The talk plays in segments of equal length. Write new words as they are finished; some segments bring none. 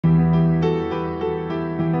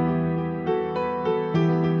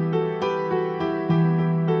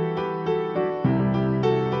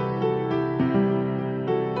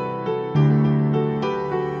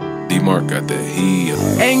Deemarc got that heat.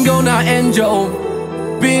 Ain't gonna angel,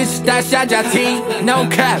 bitch, that's Shotya T, no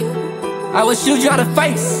cap. I will shoot you out the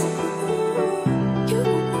face.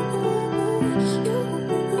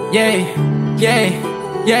 Yeah, yeah.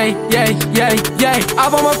 I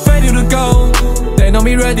want my fetty to go. They know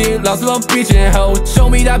me ready, lost little bitch and hoe. Show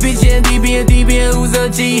me that bitch and Deepening, who's a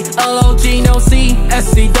G? LOG, no C,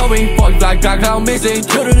 SC, Soby. Fuck black, I'm missing.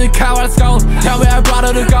 Kill to the cow, let's go. Tell me I brought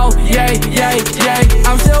her to go. Yeah.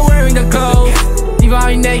 I'm still wearing the clothes.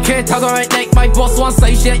 Even naked, talk on right neck. My boss won't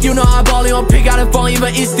say shit. You know I ballin' on pick out the phone,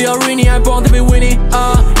 even it's still ringing. I'm born to be winning.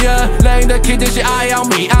 Yeah. Letting the kid this shit eye on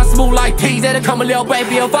me. I smooth like T. That'll come a little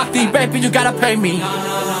baby. Oh fuck these baby, you gotta pay me.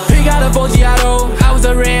 Pick out a Forgiato. I was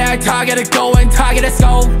a react, target to go and target to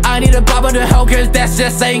scope. I need a bubble to help, cause that's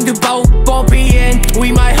just saying to bout. 4 p.m.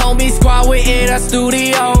 We my homie squad, we in a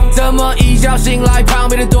studio. 这么一觉醒来，旁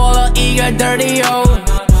边的多了一个 dirty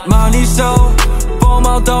o。Money so。风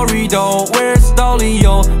毛 Dorito, where's the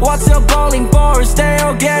Leo? What's your bowling for?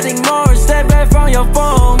 Still getting more, step back from your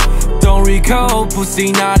phone. Don't recall,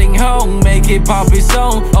 pussy nothing home. Make it pop its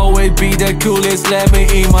own. Always be the coolest, let me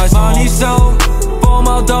in my zone. Money so, form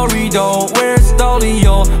out Dorito, where's the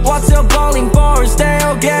Leo? What's your bowling for?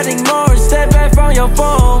 Still getting more, step back from your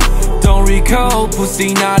phone. Don't recall,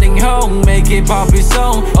 pussy nothing home. Make it pop its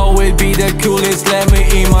own. Always be the coolest, let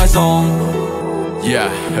me in my zone. Yeah.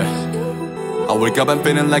 I wake up and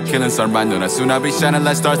feeling like killing some random. As soon I'll be shining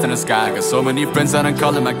like stars in the sky. I got so many friends I don't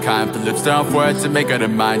call them my kind. Put lips down for it to make up their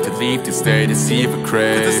mind. To leave, to stay, to see if it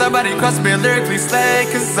craves. Cause somebody cross me lyrically slay.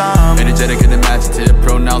 Cause I'm energetic and imaginative.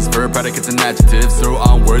 Pronouns, verb, predicates and adjectives. Throw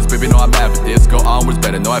on words, baby, know I'm mad with this. Go onwards,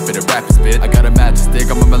 better know I fit a rap spit. I got a magic stick,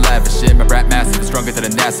 I'm on my lavish shit. My rap massive is stronger than a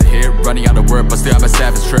NASA hit. Running out of word, but still I'm a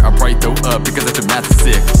savage trick. I probably throw up because I took math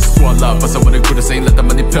sick. Swell up, but someone who could've seen let the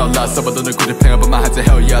money peel up. Someone who could've pay up, but my hands are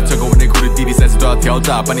hell yeah. 透过我内裤的弟弟3次都要挑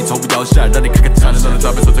战。把你从不摇下，让你看看惨的上的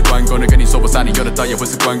照片，说着关公的，跟你说我杀你有的导演，我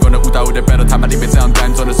是关公的5打5的 battle， 他妈里面这样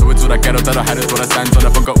单装的，所谓主打 ghetto， 到海的多了山庄的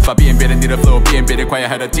风格无法辨别的，你的 flow 辨别的快也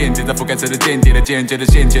还的间接的覆盖着的间谍的间接的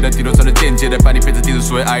间接的，地图上的间接的，把你变成地图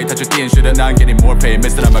所谓爱，他却电学的 ，Now I'm getting more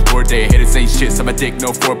pay，miss it on my core day，haters ain't shit， on my dick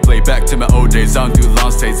no foreplay，back to my old days，I don't do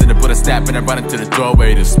long stays， and I put a snap and I run into the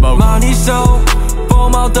doorway to smoke。Money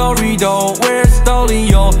so。Form out Dorito, where's the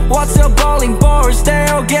Leo? What's your bowling for?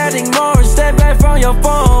 Still getting more, step back from your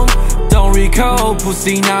phone. Don't recall,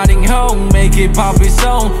 pussy nothing home. Make it pop its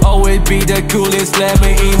own. Always be the coolest, let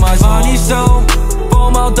me in my zone. Money so,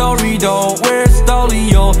 form out Dorito, where's the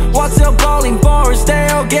Leo? What's your bowling for?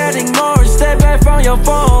 Still getting more, step back from your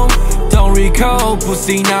phone. Don't recall,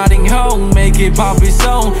 pussy nothing home. Make it pop its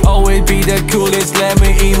own. Always be the coolest, let me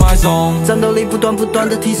in my zone. 战斗力不断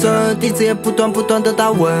的提升，底子也不断的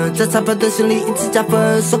打稳，在裁判的心里一直加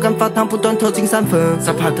分，手感发烫不断投进3分。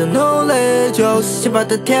裁判的 knowledge 就是写法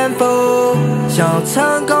的天赋，想要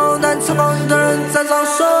成功，但成功的人在招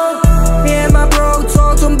数。Me and my bro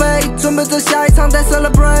做准备着下一场再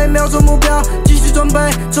celebrate， 瞄准目标，继续准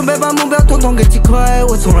备把目标统统给击溃。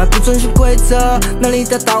我从来不遵循规则，能力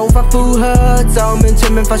大到无法负荷，在我面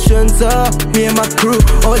前没法选择。Me and my crew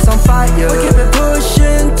always on fire， We keep it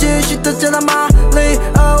pushing， 继续的加大马力，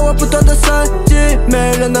我不断的升级，没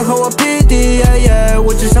人能和我匹敌。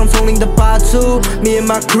我就像丛林的拔出 ，Me and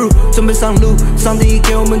my crew 准备上路，上帝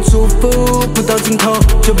给我们祝福，不到尽头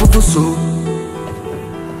绝不服输。